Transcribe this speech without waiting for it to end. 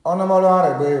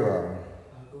Onomolare bewa.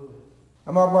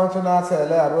 Amagbantu na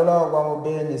tele arola ogbamu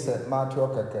be ni set matio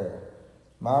keke.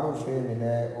 Maru fe ni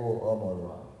ne o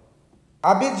omolwa.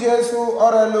 Abi Jesu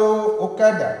orelo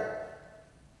okada.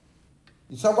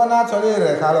 Isoko na tole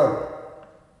re kalo.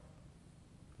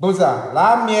 Buza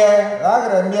la mie la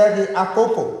gre mie di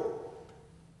akoko.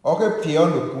 Oke pio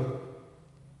nuku.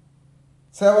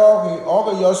 Sewo ki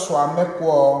oke Joshua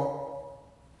mekwo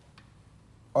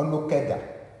onukeda.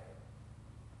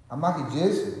 Amaki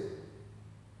Jesu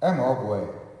emo ogwe.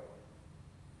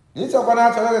 Isoko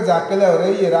na tole zakele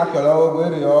ore yira kelo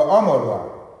ogwe yo omolwa.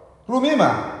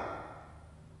 Rumima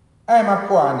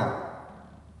makwana.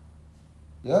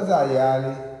 Yoza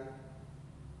yali.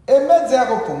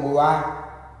 Emmezeko kumuwa.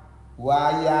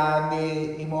 Wayane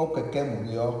imo keke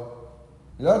mulio.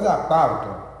 Yoza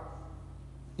pauto.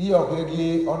 Iyo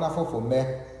kegi ona fofo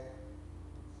me.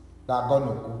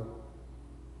 Dagonuku.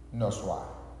 Noswa.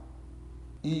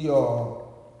 Iyo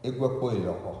egwepo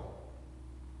iloko.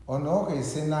 Ono ke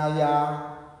sinaya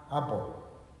abo.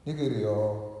 Nigiri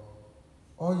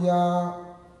oya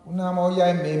una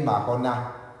oya me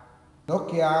makona.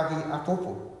 Nokia agi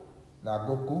afopo. La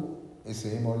goku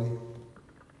ese imoli.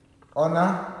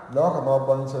 Ona loka mo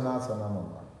bonitona sana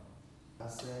mama.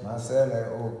 Masele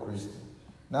o Christ.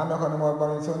 Na me kono mo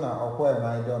bonitona okwe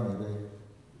na ido mi re.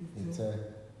 Ite.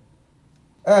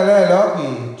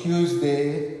 Loki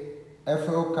Tuesday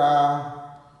Efoka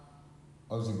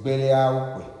ozigbelia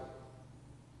ukwe.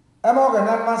 Emo ga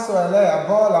na maso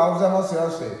abola uzemo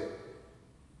se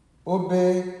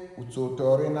obe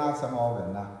utotori na sama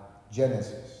na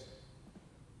Genesis.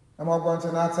 Emo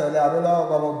bonitona tele arola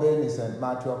ogamo be ni St.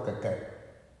 Matthew keke.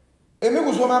 Emi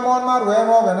kusoma mon maru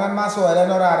emo ga na maso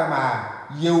norare ma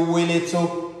ye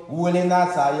wele na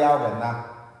sa ya na.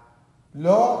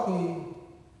 Loki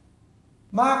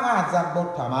maka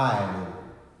zagbo tamaelo.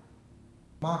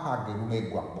 Maka gerume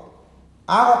gwakbo.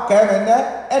 Ako kemene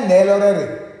enelo rere.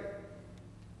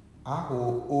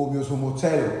 Ako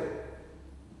obiosomotelo.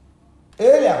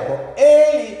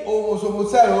 Eli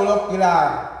obiosomotelo lo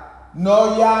kila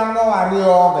no ya no ari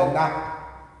ogena.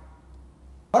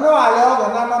 Ono ale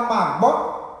ogena mama gbo.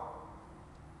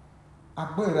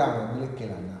 Agbo ira mo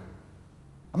lekela na.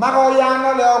 Amako ya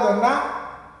no le ogena.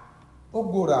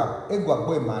 Ogora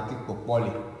egwagbo imati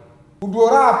popoli.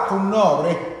 Udora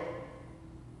punore.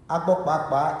 Agbo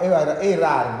papa era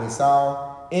armesa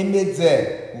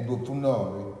emeze udo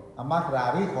punore.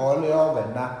 Amakra ri hole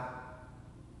ogena.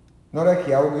 Nore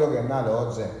kia ugi ogena le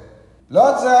oze.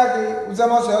 Loze ki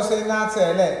uzemo se na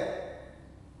tele.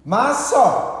 Maso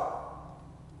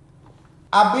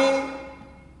abi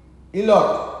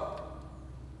ilot.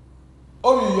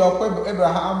 Oyu yo pe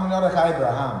Abraham nore ka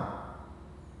Abraham.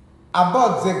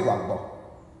 About zegwagbo.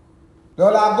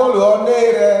 Dola golo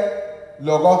onere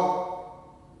logo.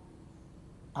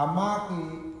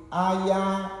 Amaki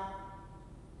aya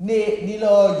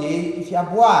nilo ye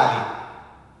ifiabuali.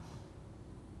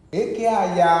 Eke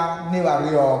aya ne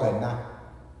wari ogena.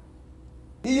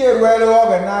 Iye ruelo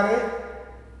ogena re.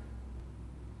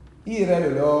 Iye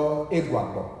lo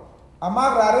egwagbo.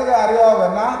 Amagra re gari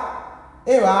ogena.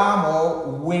 Ewa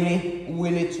mo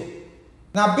wele to.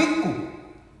 Na biku.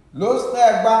 Los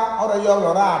negba ora yo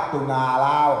lora to na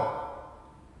alao.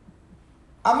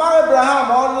 Ama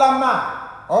Abraham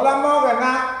olama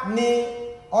ogena ni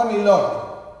oni Lord.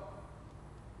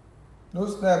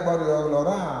 Los negba yo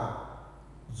lora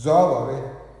zowore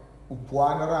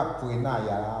upuanara puina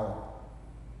yarao.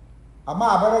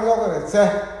 Ama abere yo gere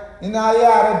se ina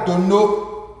yare dono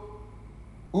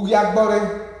ugi agbore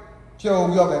che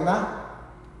ugi ogena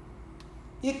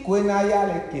ikwe na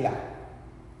yale kila.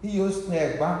 Iyo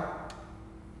snegba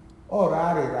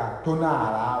ora rira to na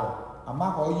arao.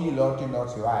 Ama ko yi lo ti no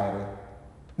ti wa ere.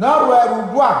 No ru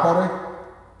eru bu akore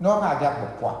no ka ja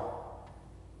popwa.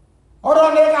 Oro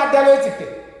ne ka dele tike.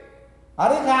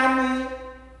 Ari ka ni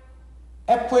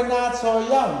epwe na so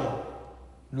ya yo.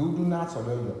 Ludu na so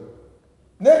lo yo.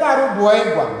 Ne ka ru bu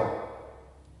e gwagbo.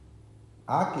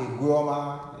 Ake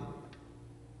guoma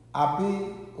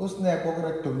abi usne ko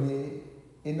gre to ni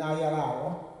ina yara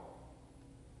o.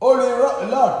 Only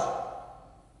Lord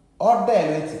order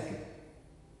eletike.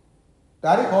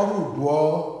 Dari ko ruduo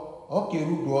oke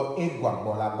ruduo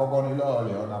egwagbo la gogo ni lo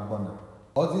le ona gbona.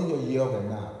 Ozi yo ye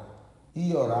ogena.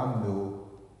 Iyo rambe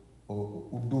o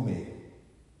udume.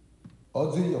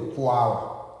 Ozi yo puawa.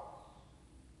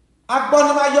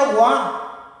 Agboni ma yo wa.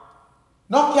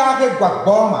 No ki age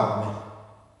gwagbo ma me.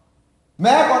 Me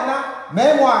gona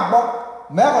me mo agbo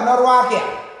me gona ru ake.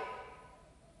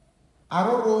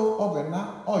 Aroro ogena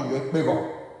oyo ekpego.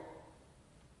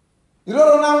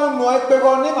 Iroro na wonu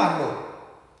ekpego ni mano.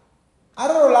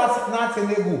 Aro la na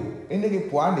tenegu enegi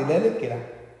puande lele kira.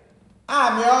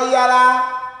 Mi oyala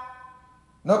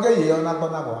no ge ye ona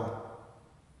bona bo.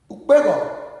 Upego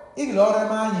iglore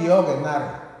ma ye ogenare.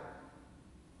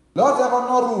 Lo se ko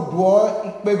no ruduo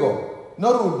ipego no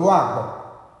ruduo agbo.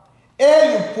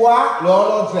 Eyupua lo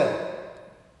loze.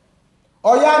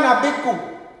 Oyana biku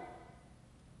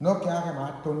no kya ke ma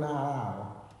tona ara.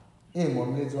 Mo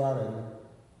mlezo ara.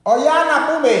 Oyana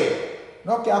bume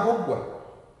no kya hugwa.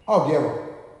 Ogyewo.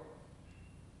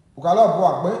 Ukalo bu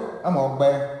agbe ama ogbe.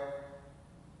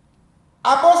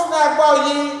 Abosna agbo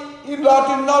yi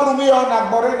iloti no rumi ona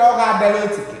gbore no ga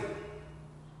deletike.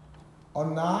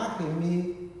 Ona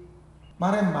kemi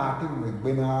mare mati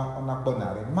megbe na ona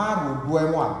bonare maru du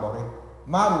emu agbore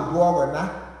maru du ogena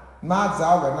ma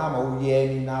za ogena ma uye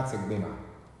ni na tigbe ma.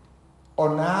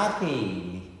 Ona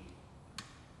kemi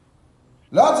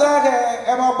Lọ́jọ́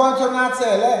ẹ mọ gbọ́n tó náà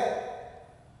tẹ̀lé.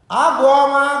 Àgọ́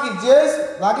ọmọ àgì Jésù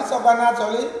làgì sọ̀gbà náà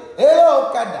tọ̀lé. Èrè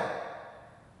òkàdà.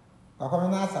 Kọ̀kọ́ mi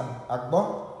náà sàm àgbọ́.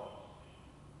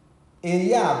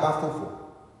 Èyí àbá fòfò.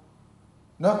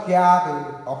 Nọ́ọ̀kì àgì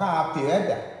ọ̀ká àpè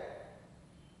ẹ̀dà.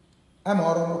 Ẹ mọ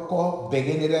ọrùn kọ́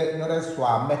bẹ̀gẹ́ nírẹ̀ sọ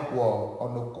àmẹ́kọ̀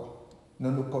ọ̀nùkọ̀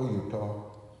nínúkọ̀ yòótọ́.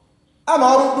 Ẹ mọ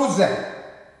ọrùn dùzẹ̀.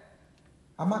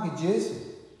 Àmàgì Jésù.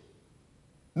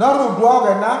 Nọ́ọ̀rù dùn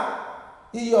ọ̀gẹ̀ náà.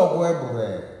 Iye ọ̀bọ̀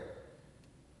ẹ̀bùrẹ̀.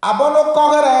 Abọ́nú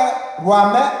kọ́gẹ́rẹ́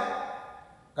ruamẹ́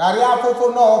kárí afófó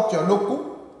náà ọ̀pọ̀ lókù.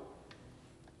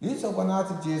 Yìí sọ̀kọ́ náà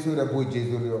ti Jésù rẹ̀ bó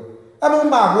Jésù rẹ̀ ọ́. Ẹ̀mí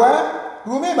mà wọ́ ẹ́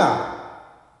rúmi mà.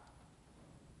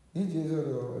 Yìí Jésù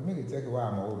rẹ̀ ọ́ ẹ̀mí kìí tẹ́kì wá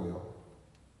àmọ́ òrì ọ́.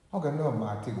 Ọ̀gẹ̀ náà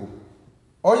máa tìgò.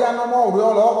 Ọ̀yá náà mọ́ òrì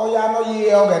ọ́ lọ ọ̀yá náà yí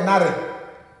ọ̀gẹ̀ náà rẹ̀.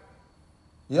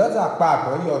 Yìí ọ̀sà pa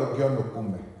àtọ̀ yìí ọ̀rọ̀ bí ọ̀nà òkú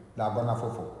mẹ́ làbọ́nà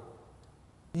fòfò.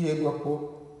 Iye gbọ́ pọ́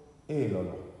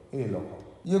èèlọ̀lọ̀ èèlọ̀kọ̀.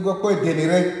 Iye gbọ́ pọ́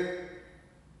ìdèléré.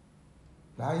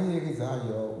 Láyé ìrìnsà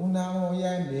yọ una wọn yá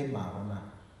ẹ̀mí màrún náà.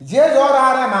 Jésù ọ̀rọ̀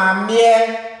ara máa mìẹ́.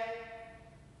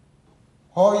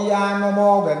 Ọ̀yá nọmọ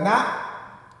ọ̀gẹ̀ náà.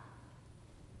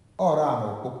 Ọ̀rọ̀ àmọ̀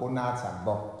òkpókpó náà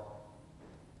tàgbọ́.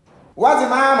 Wọ́n ti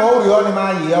máa mọ̀ orí ọ́ ni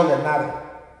máa yẹ ọ̀gẹ̀ náà rẹ̀.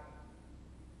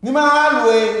 Ní máa lù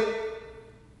ẹ́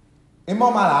ìmọ̀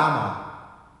máa là á mà.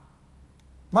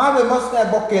 Máa lù ìmọ̀ sí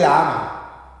ẹgbọ́ kí là á mà.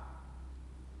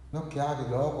 Nọ́ọ̀kì àgì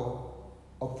lọ́kọ̀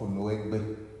ọ̀fùnù ẹgbẹ́.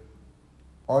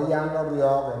 Ọ̀yá nọ̀rì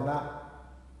ọ̀gẹ̀ náà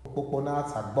òkpókpó náà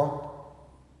tàgbọ́.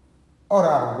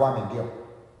 Ọ̀rọ̀ àrùwá mi díọ̀.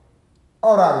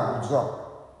 Ọ̀rọ̀ àrùbùzọ̀.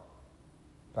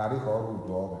 Tàrí kọ̀ ọ̀rọ̀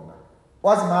ùdù ọ̀gẹ̀ náà.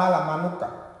 Wọ́n ti máa là máa nùkà.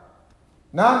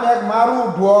 Náà mẹ́k máa rú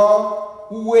ùdù ọ́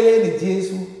uwele ní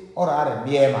Jésù ọ̀rọ̀ àrẹ̀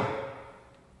bíẹ́ mà.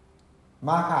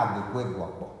 Máa ká àdìgbò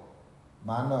ìgbọ̀pọ̀.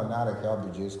 Máa náà náà rẹ̀ kí ọ bụ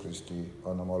Jésù Kristi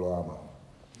ọ̀nàmọ́lọ́ àmà.